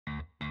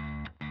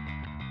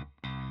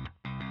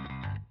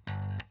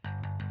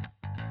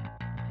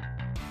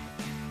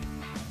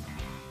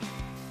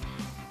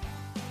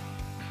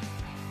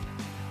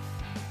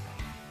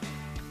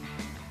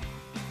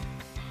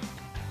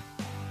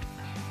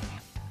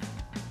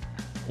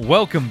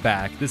Welcome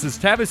back. This is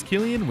Tavis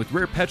Killian with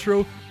Rare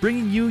Petro,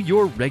 bringing you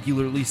your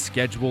regularly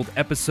scheduled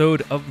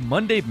episode of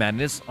Monday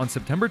Madness on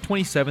September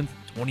 27th,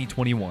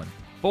 2021.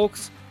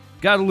 Folks,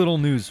 got a little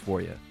news for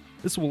you.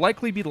 This will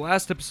likely be the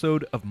last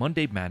episode of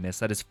Monday Madness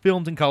that is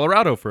filmed in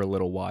Colorado for a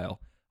little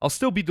while. I'll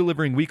still be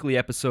delivering weekly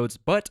episodes,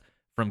 but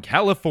from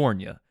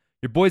California.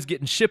 Your boy's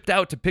getting shipped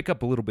out to pick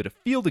up a little bit of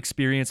field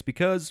experience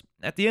because,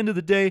 at the end of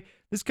the day,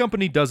 this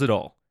company does it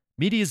all.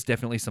 Media is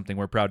definitely something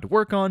we're proud to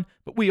work on,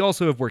 but we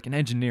also have work in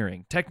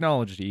engineering,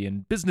 technology,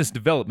 and business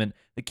development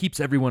that keeps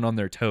everyone on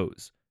their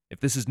toes.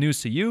 If this is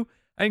news to you,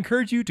 I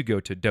encourage you to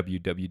go to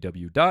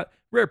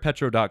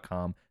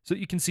www.rarepetro.com so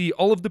you can see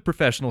all of the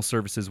professional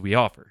services we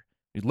offer.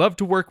 We'd love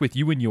to work with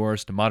you and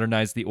yours to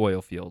modernize the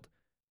oil field.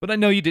 But I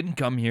know you didn't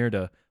come here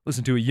to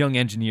listen to a young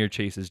engineer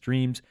chase his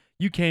dreams.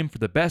 You came for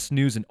the best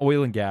news in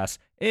oil and gas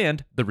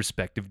and the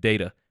respective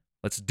data.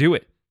 Let's do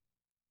it.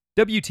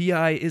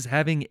 WTI is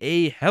having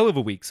a hell of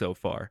a week so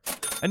far.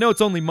 I know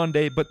it's only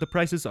Monday, but the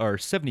prices are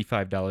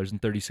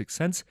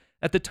 $75.36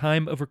 at the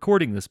time of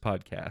recording this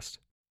podcast.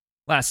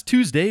 Last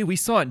Tuesday, we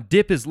saw it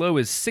dip as low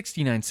as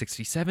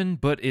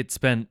 $69.67, but it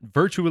spent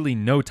virtually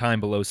no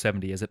time below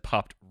 70 as it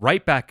popped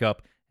right back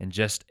up in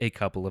just a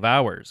couple of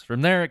hours.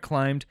 From there, it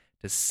climbed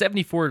to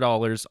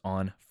 $74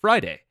 on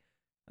Friday.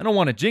 I don't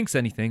want to jinx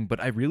anything, but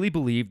I really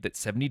believe that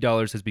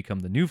 $70 has become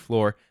the new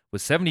floor,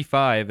 with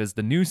 $75 as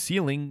the new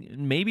ceiling,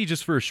 maybe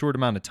just for a short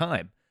amount of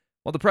time.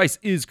 While the price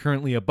is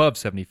currently above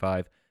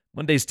 $75,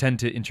 Mondays tend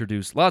to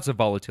introduce lots of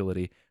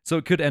volatility, so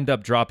it could end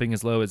up dropping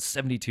as low as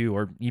 $72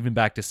 or even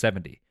back to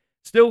 $70.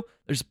 Still,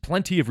 there's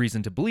plenty of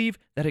reason to believe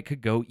that it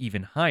could go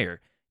even higher.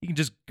 You can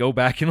just go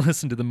back and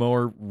listen to the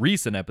more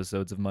recent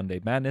episodes of Monday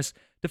Madness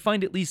to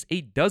find at least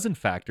a dozen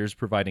factors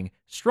providing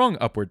strong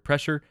upward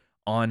pressure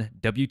on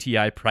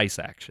WTI price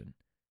action.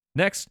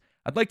 Next,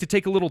 I'd like to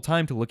take a little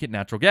time to look at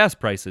natural gas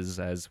prices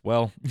as,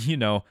 well,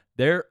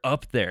 they're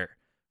up there.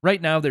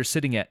 Right now, they're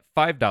sitting at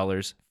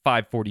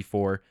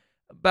 $5.44,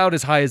 about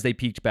as high as they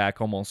peaked back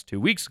almost 2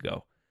 weeks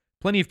ago.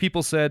 Plenty of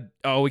people said,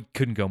 oh, it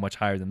couldn't go much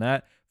higher than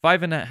that.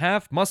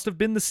 $5.50 must have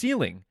been the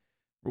ceiling.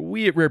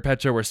 We at Rare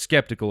Petro were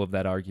skeptical of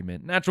that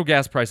argument. Natural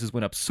gas prices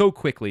went up so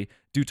quickly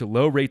due to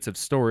low rates of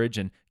storage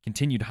and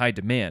continued high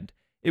demand.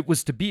 It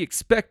was to be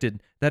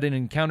expected that it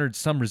encountered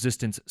some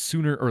resistance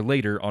sooner or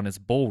later on its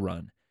bull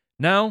run.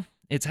 Now,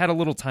 it's had a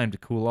little time to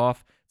cool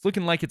off. It's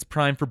looking like it's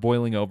primed for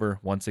boiling over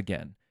once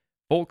again.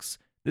 Folks,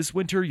 this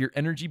winter your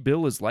energy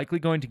bill is likely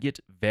going to get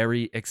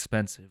very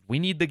expensive. We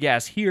need the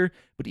gas here,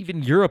 but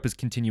even Europe is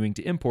continuing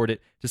to import it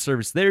to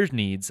service their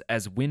needs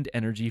as wind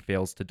energy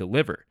fails to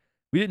deliver.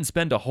 We didn't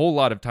spend a whole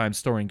lot of time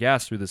storing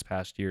gas through this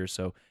past year,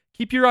 so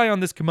keep your eye on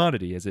this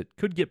commodity as it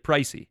could get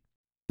pricey.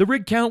 The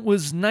rig count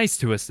was nice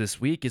to us this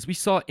week as we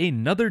saw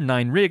another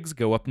 9 rigs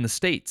go up in the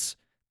States.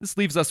 This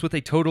leaves us with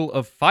a total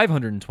of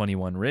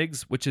 521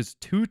 rigs, which is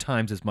 2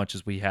 times as much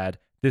as we had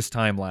this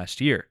time last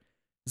year.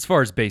 As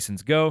far as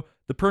basins go,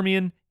 the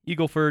Permian,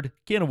 Eagle Ford,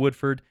 Gana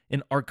Woodford,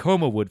 and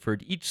Arkoma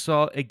Woodford each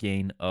saw a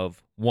gain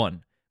of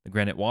 1. The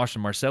Granite Wash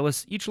and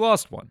Marcellus each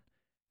lost 1.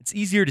 It's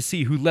easier to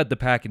see who led the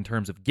pack in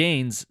terms of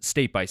gains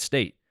state by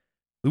state.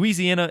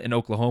 Louisiana and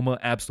Oklahoma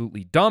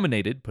absolutely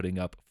dominated, putting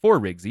up 4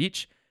 rigs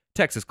each.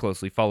 Texas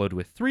closely followed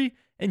with 3,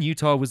 and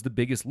Utah was the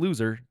biggest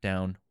loser,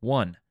 down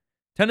 1.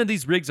 10 of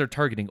these rigs are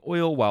targeting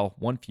oil, while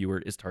 1 fewer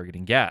is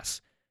targeting gas.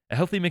 A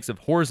healthy mix of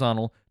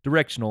horizontal,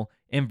 directional,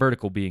 and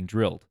vertical being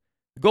drilled.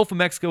 The Gulf of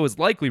Mexico is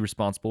likely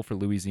responsible for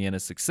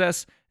Louisiana's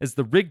success, as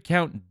the rig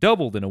count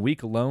doubled in a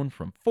week alone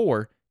from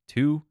 4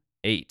 to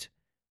 8.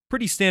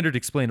 Pretty standard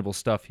explainable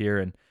stuff here,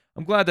 and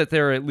I'm glad that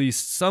there are at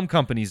least some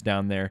companies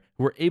down there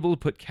who are able to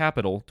put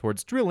capital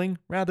towards drilling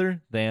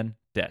rather than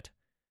debt.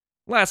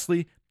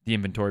 Lastly, the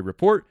inventory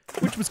report,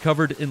 which was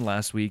covered in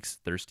last week's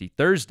Thirsty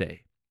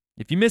Thursday.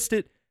 If you missed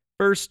it,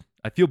 first,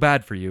 I feel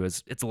bad for you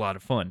as it's a lot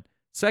of fun.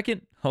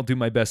 Second, I'll do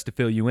my best to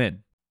fill you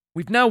in.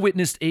 We've now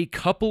witnessed a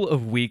couple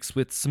of weeks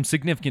with some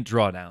significant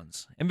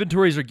drawdowns.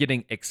 Inventories are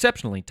getting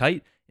exceptionally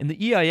tight, and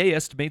the EIA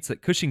estimates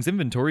that Cushing's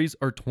inventories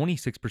are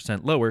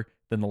 26% lower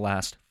than the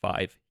last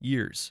 5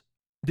 years.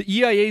 The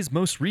EIA's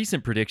most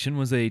recent prediction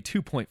was a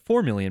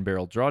 2.4 million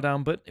barrel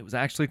drawdown, but it was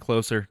actually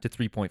closer to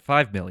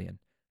 3.5 million.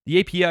 The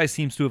API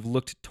seems to have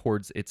looked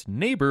towards its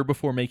neighbor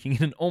before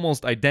making an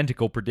almost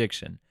identical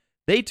prediction.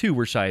 They too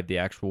were shy of the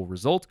actual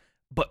result,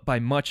 but by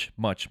much,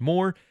 much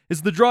more,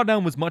 as the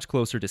drawdown was much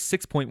closer to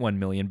 6.1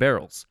 million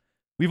barrels.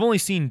 We've only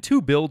seen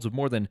 2 builds of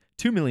more than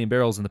 2 million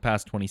barrels in the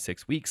past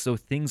 26 weeks, so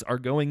things are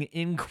going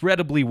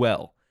incredibly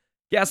well.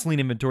 Gasoline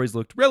inventories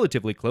looked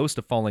relatively close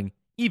to falling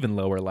even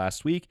lower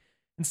last week.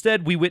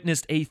 Instead, we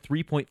witnessed a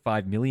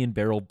 3.5 million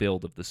barrel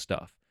build of the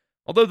stuff.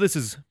 Although this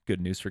is good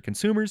news for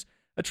consumers,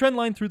 a trend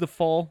line through the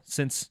fall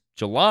since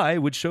July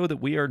would show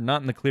that we are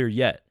not in the clear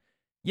yet.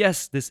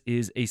 Yes, this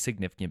is a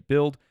significant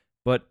build,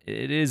 but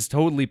it is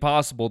totally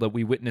possible that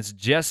we witness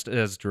just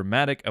as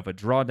dramatic of a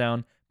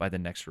drawdown by the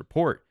next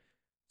report.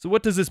 So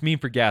what does this mean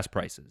for gas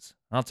prices?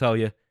 I'll tell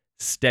you,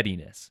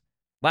 steadiness.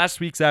 Last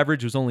week's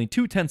average was only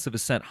 0.2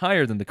 cents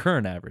higher than the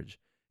current average.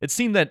 It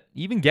seemed that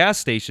even gas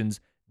stations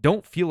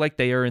don't feel like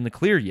they are in the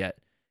clear yet.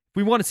 If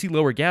we want to see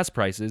lower gas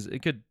prices,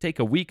 it could take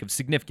a week of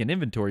significant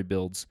inventory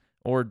builds,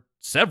 or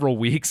several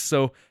weeks,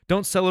 so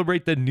don't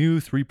celebrate the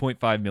new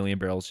 3.5 million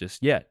barrels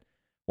just yet.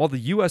 While the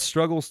US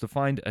struggles to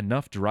find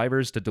enough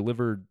drivers to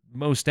deliver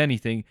most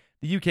anything,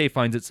 the UK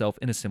finds itself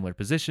in a similar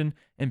position,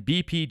 and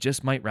BP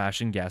just might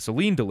ration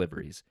gasoline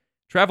deliveries.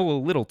 Travel a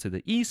little to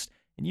the east,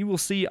 and you will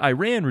see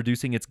Iran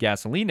reducing its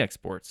gasoline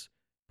exports.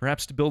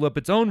 Perhaps to build up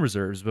its own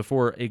reserves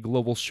before a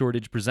global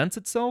shortage presents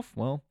itself?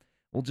 Well,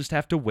 we'll just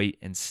have to wait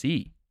and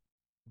see.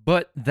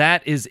 But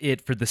that is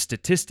it for the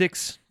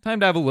statistics.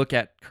 Time to have a look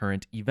at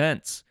current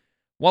events.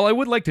 While I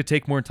would like to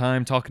take more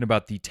time talking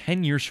about the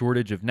 10-year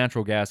shortage of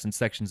natural gas in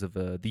sections of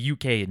the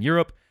UK and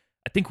Europe,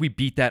 I think we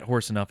beat that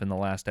horse enough in the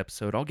last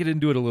episode. I'll get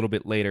into it a little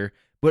bit later,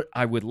 but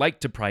I would like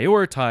to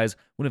prioritize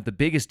one of the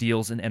biggest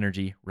deals in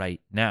energy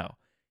right now.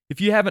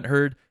 If you haven't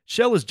heard,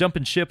 Shell is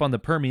jumping ship on the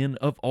Permian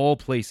of all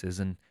places,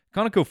 and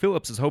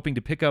ConocoPhillips is hoping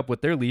to pick up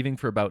what they're leaving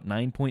for about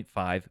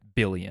 $9.5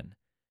 billion.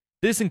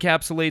 This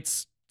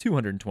encapsulates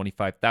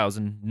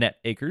 225,000 net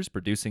acres,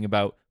 producing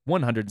about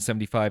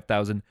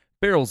 175,000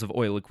 barrels of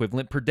oil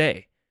equivalent per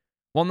day.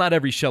 While not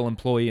every Shell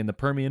employee in the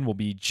Permian will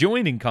be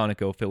joining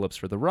ConocoPhillips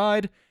for the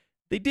ride,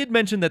 they did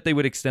mention that they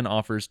would extend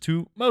offers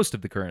to most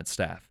of the current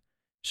staff.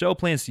 Shell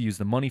plans to use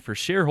the money for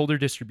shareholder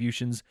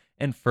distributions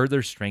and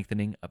further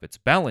strengthening of its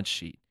balance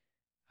sheet.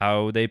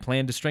 How they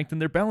plan to strengthen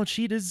their balance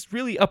sheet is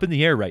really up in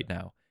the air right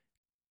now.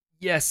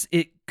 Yes,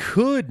 it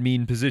could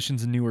mean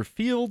positions in newer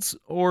fields,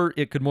 or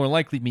it could more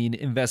likely mean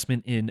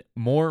investment in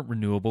more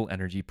renewable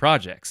energy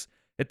projects.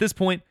 At this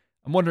point,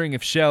 I'm wondering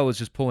if Shell is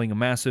just pulling a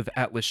massive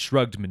Atlas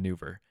Shrugged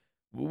maneuver.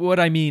 What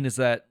I mean is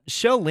that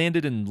Shell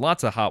landed in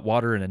lots of hot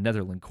water in a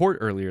Netherlands court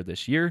earlier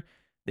this year.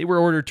 They were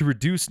ordered to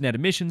reduce net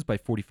emissions by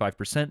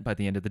 45% by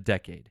the end of the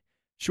decade.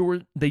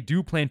 Sure, they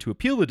do plan to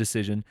appeal the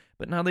decision,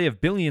 but now they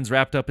have billions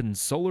wrapped up in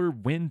solar,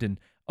 wind, and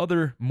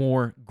other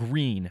more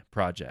green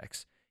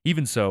projects.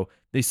 Even so,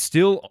 they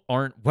still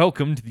aren't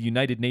welcome to the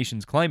United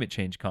Nations Climate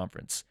Change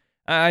Conference.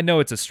 I know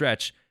it's a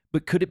stretch,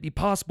 but could it be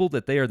possible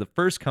that they are the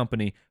first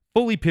company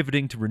fully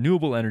pivoting to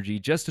renewable energy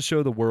just to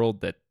show the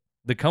world that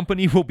the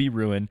company will be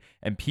ruined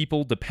and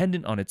people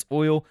dependent on its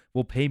oil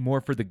will pay more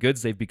for the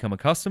goods they've become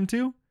accustomed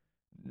to?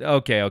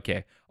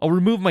 Okay. I'll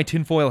remove my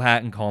tinfoil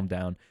hat and calm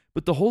down,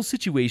 but the whole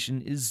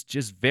situation is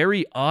just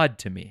very odd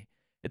to me.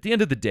 At the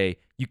end of the day,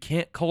 you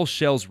can't call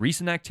Shell's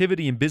recent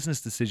activity and business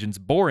decisions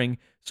boring,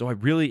 so I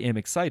really am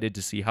excited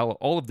to see how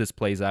all of this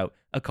plays out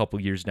a couple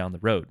years down the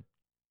road.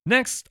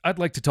 Next, I'd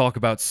like to talk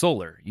about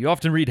solar. You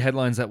often read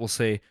headlines that will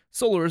say,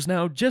 solar is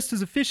now just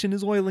as efficient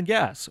as oil and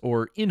gas,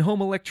 or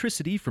in-home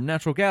electricity from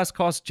natural gas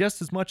costs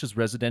just as much as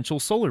residential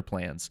solar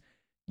plans.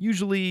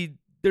 Usually,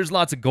 there's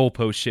lots of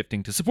goalposts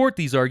shifting to support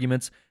these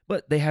arguments,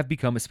 but they have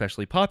become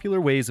especially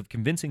popular ways of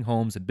convincing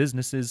homes and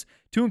businesses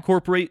to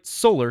incorporate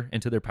solar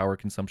into their power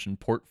consumption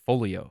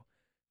portfolio.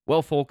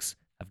 Well, folks,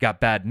 I've got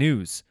bad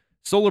news.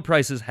 Solar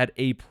prices had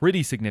a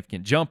pretty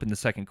significant jump in the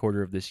second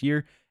quarter of this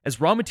year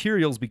as raw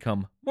materials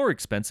become more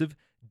expensive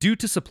due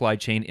to supply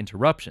chain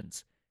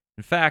interruptions.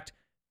 In fact,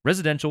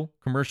 residential,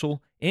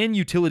 commercial, and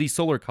utility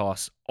solar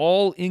costs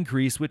all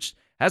increase, which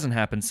hasn't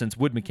happened since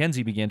Wood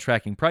Mackenzie began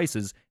tracking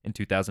prices in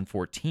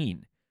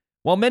 2014.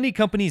 While many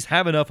companies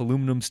have enough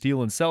aluminum,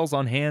 steel, and cells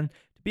on hand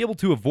to be able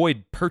to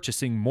avoid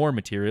purchasing more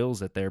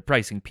materials at their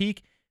pricing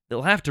peak,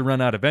 they'll have to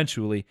run out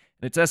eventually,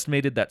 and it's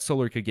estimated that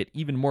solar could get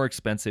even more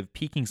expensive,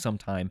 peaking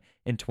sometime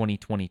in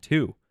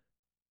 2022.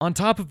 On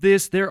top of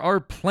this, there are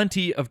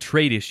plenty of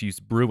trade issues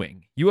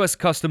brewing. U.S.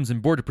 Customs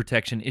and Border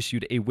Protection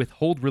issued a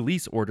withhold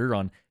release order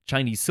on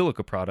Chinese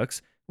silica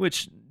products,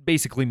 which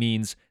basically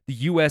means the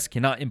U.S.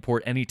 cannot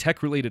import any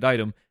tech-related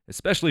item,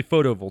 especially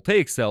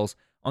photovoltaic cells,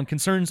 on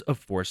concerns of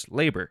forced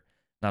labor.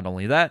 Not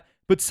only that,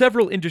 but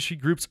several industry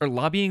groups are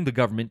lobbying the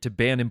government to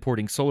ban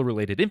importing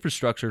solar-related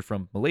infrastructure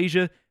from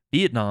Malaysia,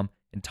 Vietnam,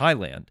 and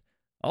Thailand.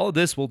 All of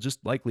this will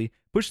just likely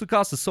push the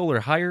cost of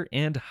solar higher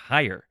and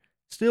higher.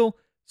 Still,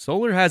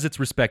 solar has its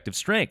respective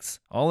strengths.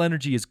 All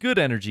energy is good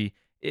energy.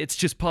 It's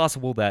just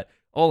possible that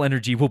all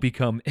energy will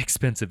become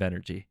expensive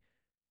energy.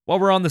 While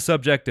we're on the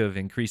subject of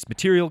increased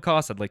material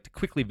costs, I'd like to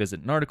quickly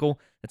visit an article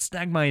that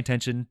snagged my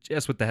attention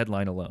just with the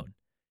headline alone.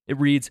 It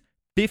reads,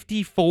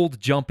 50-fold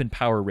jump in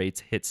power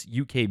rates hits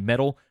UK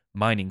metal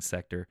mining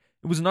sector.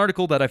 It was an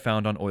article that I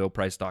found on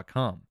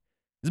oilprice.com.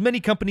 As many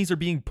companies are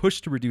being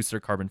pushed to reduce their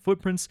carbon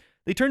footprints,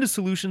 they turn to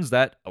solutions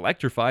that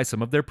electrify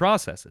some of their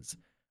processes.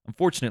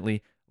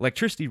 Unfortunately,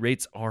 electricity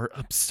rates are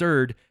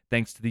absurd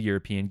thanks to the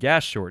European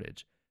gas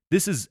shortage.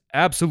 This is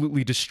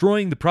absolutely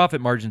destroying the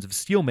profit margins of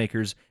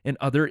steelmakers and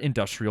other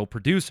industrial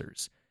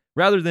producers.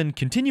 Rather than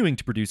continuing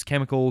to produce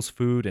chemicals,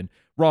 food, and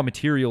raw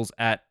materials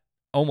at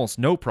almost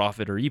no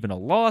profit or even a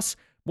loss,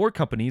 more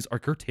companies are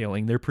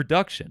curtailing their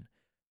production.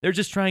 They're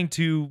just trying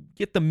to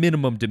get the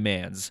minimum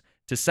demands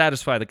to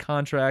satisfy the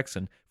contracts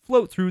and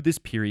float through this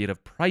period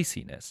of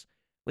priciness.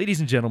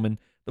 Ladies and gentlemen,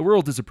 the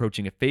world is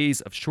approaching a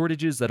phase of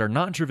shortages that are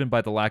not driven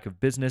by the lack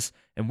of business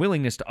and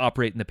willingness to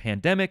operate in the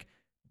pandemic,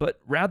 but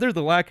rather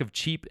the lack of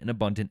cheap and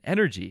abundant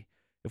energy.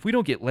 If we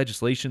don't get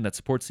legislation that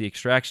supports the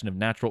extraction of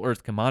natural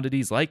earth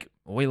commodities like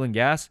oil and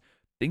gas,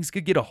 things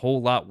could get a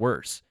whole lot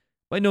worse.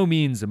 By no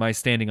means am I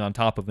standing on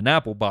top of an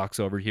apple box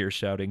over here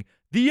shouting,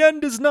 "The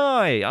end is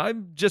nigh!"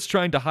 I'm just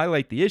trying to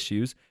highlight the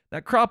issues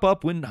that crop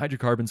up when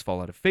hydrocarbons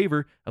fall out of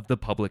favor of the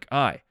public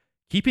eye.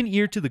 Keep an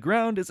ear to the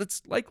ground, as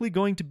it's likely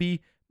going to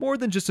be more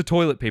than just a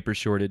toilet paper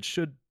shortage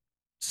should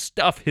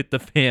stuff hit the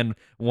fan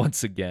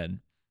once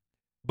again.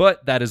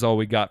 But that is all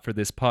we got for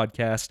this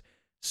podcast.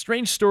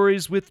 Strange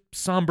stories with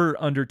somber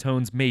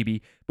undertones,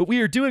 maybe, but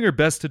we are doing our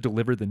best to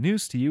deliver the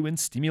news to you and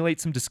stimulate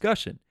some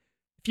discussion.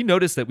 If you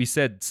notice that we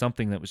said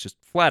something that was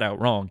just flat out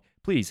wrong,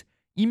 please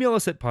email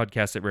us at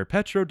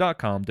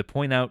podcast@rarepetro.com to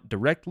point out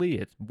directly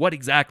at what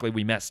exactly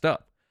we messed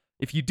up.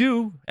 If you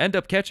do end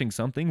up catching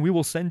something, we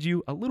will send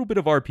you a little bit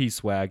of RP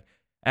swag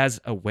as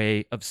a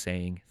way of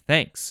saying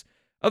thanks.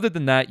 Other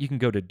than that, you can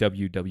go to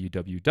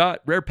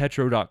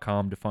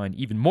www.rarepetro.com to find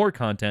even more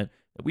content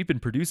that we've been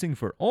producing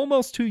for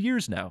almost 2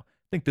 years now.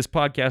 I think this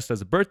podcast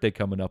has a birthday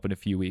coming up in a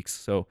few weeks,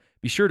 so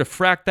be sure to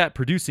frack that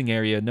producing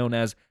area known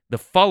as the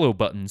follow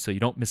button so you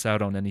don't miss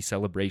out on any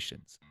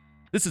celebrations.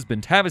 This has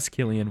been Tavis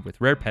Killian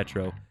with Rare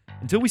Petro.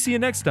 Until we see you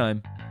next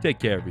time, take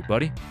care,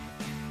 everybody.